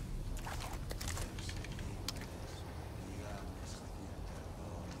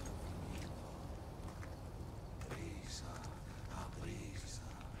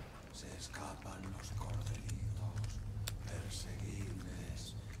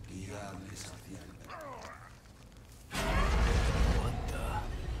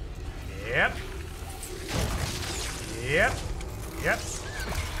 Yep. Yep. Yep.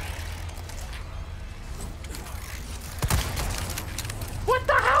 What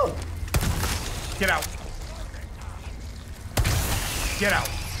the hell? Get out. Get out.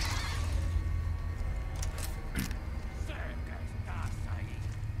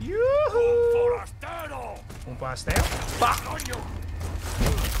 Yoo-hoo! Un pastel? Bah!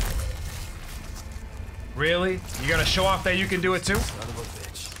 Really? You gonna show off that you can do it too? Son of a bitch.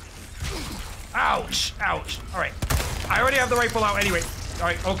 Ouch! Ouch! Alright. I already have the rifle out anyway.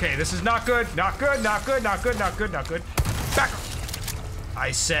 Alright, okay, this is not good. Not good, not good, not good, not good, not good. Back up!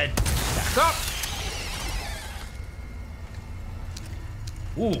 I said, back up!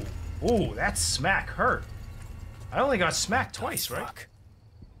 Ooh. Ooh, that smack hurt. I only got smacked twice, right? Fuck.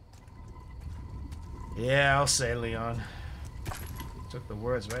 Yeah, I'll say, Leon. Took the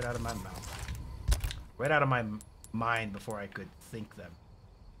words right out of my mouth. Right out of my mind before I could think them.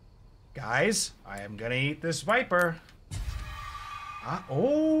 Guys, I am gonna eat this Viper.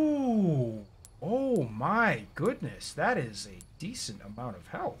 Oh! Oh my goodness, that is a decent amount of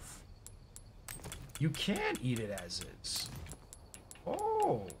health. You can eat it as is.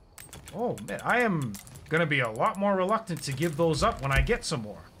 Oh. Oh man, I am gonna be a lot more reluctant to give those up when I get some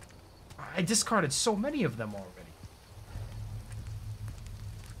more. I discarded so many of them already.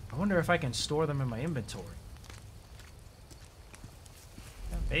 I wonder if I can store them in my inventory.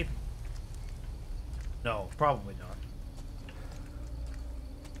 Yeah, maybe. No, probably not.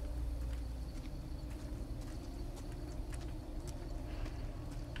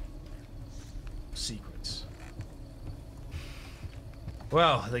 Secrets.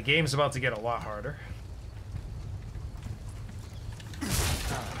 Well, the game's about to get a lot harder.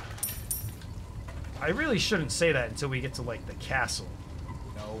 I really shouldn't say that until we get to, like, the castle.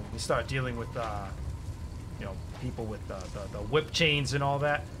 You know, we start dealing with, you know, people with the whip chains and all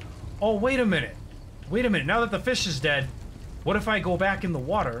that. Oh, wait a minute. Wait a minute. Now that the fish is dead, what if I go back in the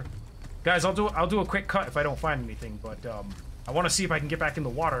water? Guys, I'll do a quick cut if I don't find anything, but, I want to see if I can get back in the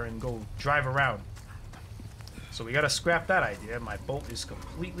water and go drive around. So we gotta scrap that idea. My boat is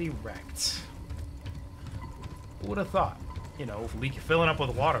completely wrecked. Who would have thought? You know, filling up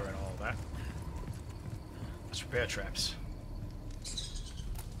with water and all that. Let's repair traps.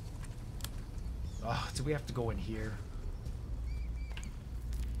 Oh, do we have to go in here?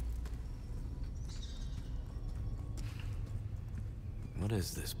 What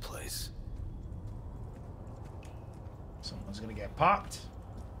is this place? Someone's gonna get popped.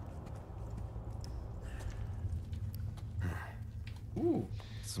 Ooh,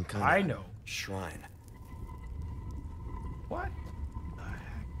 Some kind I of know. shrine. What the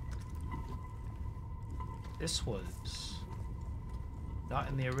heck? This was not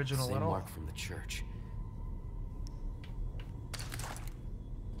in the original Same at all. mark from the church.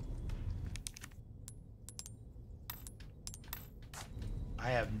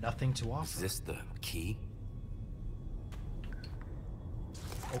 I have nothing to Is offer. this the key?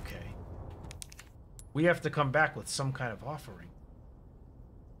 Okay. We have to come back with some kind of offering.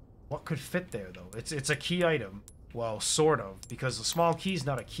 What could fit there, though? It's a key item. Well, sort of, because the small key's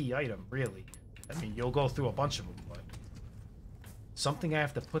not a key item, really. I mean, you'll go through a bunch of them, but something I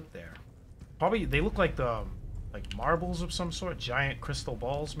have to put there. Probably, they look like the like marbles of some sort, giant crystal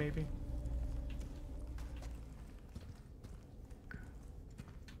balls, maybe.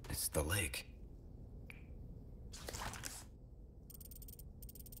 It's the lake.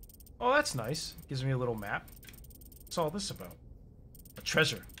 Oh, that's nice. Gives me a little map. What's all this about? A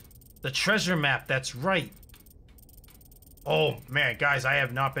treasure. The treasure map, that's right. Oh, man, guys, I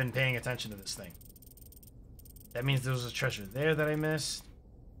have not been paying attention to this thing. That means there was a treasure there that I missed.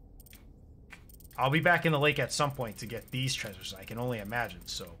 I'll be back in the lake at some point to get these treasures, I can only imagine,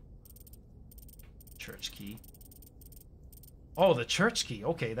 so. Church key. Oh, the church key.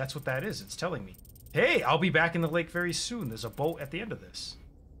 Okay, that's what that is. It's telling me. Hey, I'll be back in the lake very soon. There's a boat at the end of this.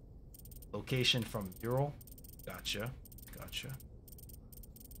 Location from mural. Gotcha. Gotcha.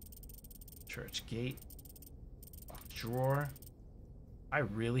 Church gate. Locked drawer. I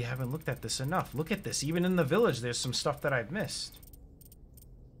really haven't looked at this enough. Look at this. Even in the village, there's some stuff that I've missed.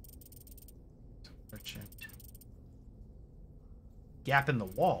 Merchant. Gap in the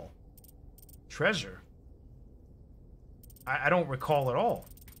wall. Treasure. I don't recall at all.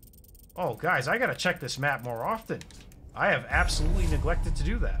 Oh, guys, I gotta check this map more often. I have absolutely neglected to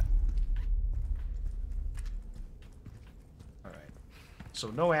do that. Alright. So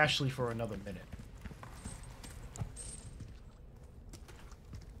no Ashley for another minute.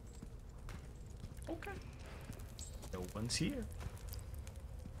 Okay. No one's here.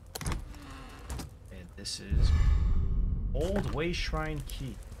 And this is Old Way Shrine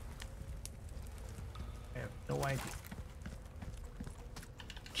Key. I have no idea.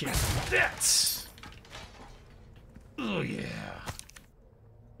 Okay, that's... Oh, yeah.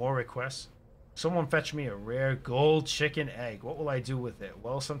 More requests. Someone fetch me a rare gold chicken egg. What will I do with it?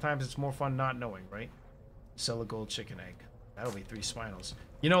 Well, sometimes it's more fun not knowing, right? Sell a gold chicken egg. That'll be 3 spinels.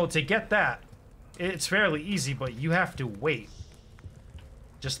 You know, to get that, it's fairly easy, but you have to wait.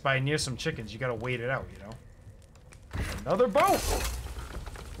 Just by near some chickens, you gotta wait it out, you know? Another boat!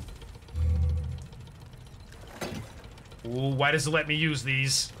 Ooh, why does it let me use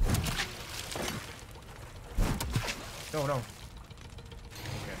these? No, no. Okay.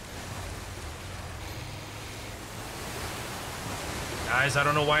 Guys, I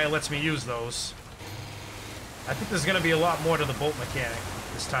don't know why it lets me use those. I think there's gonna be a lot more to the boat mechanic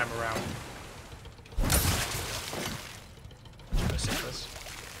this time around. Should I save this?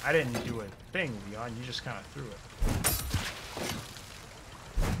 I didn't do a thing, Leon. You just kind of threw it.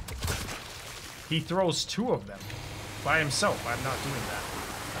 He throws 2 of them. By himself. I'm not doing that.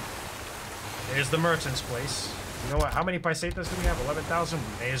 There's the merchant's place. You know what? How many pesetas do we have? 11,000? We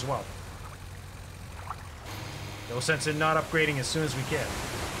may as well. No sense in not upgrading as soon as we can.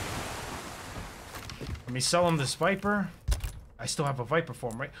 Let me sell him this Viper. I still have a Viper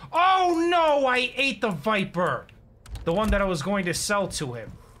form, right? Oh no, I ate the Viper! The one that I was going to sell to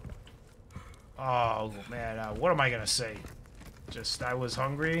him. Oh man, what am I gonna say? Just, I was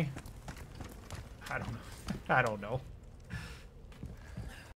hungry? I don't know. I don't know.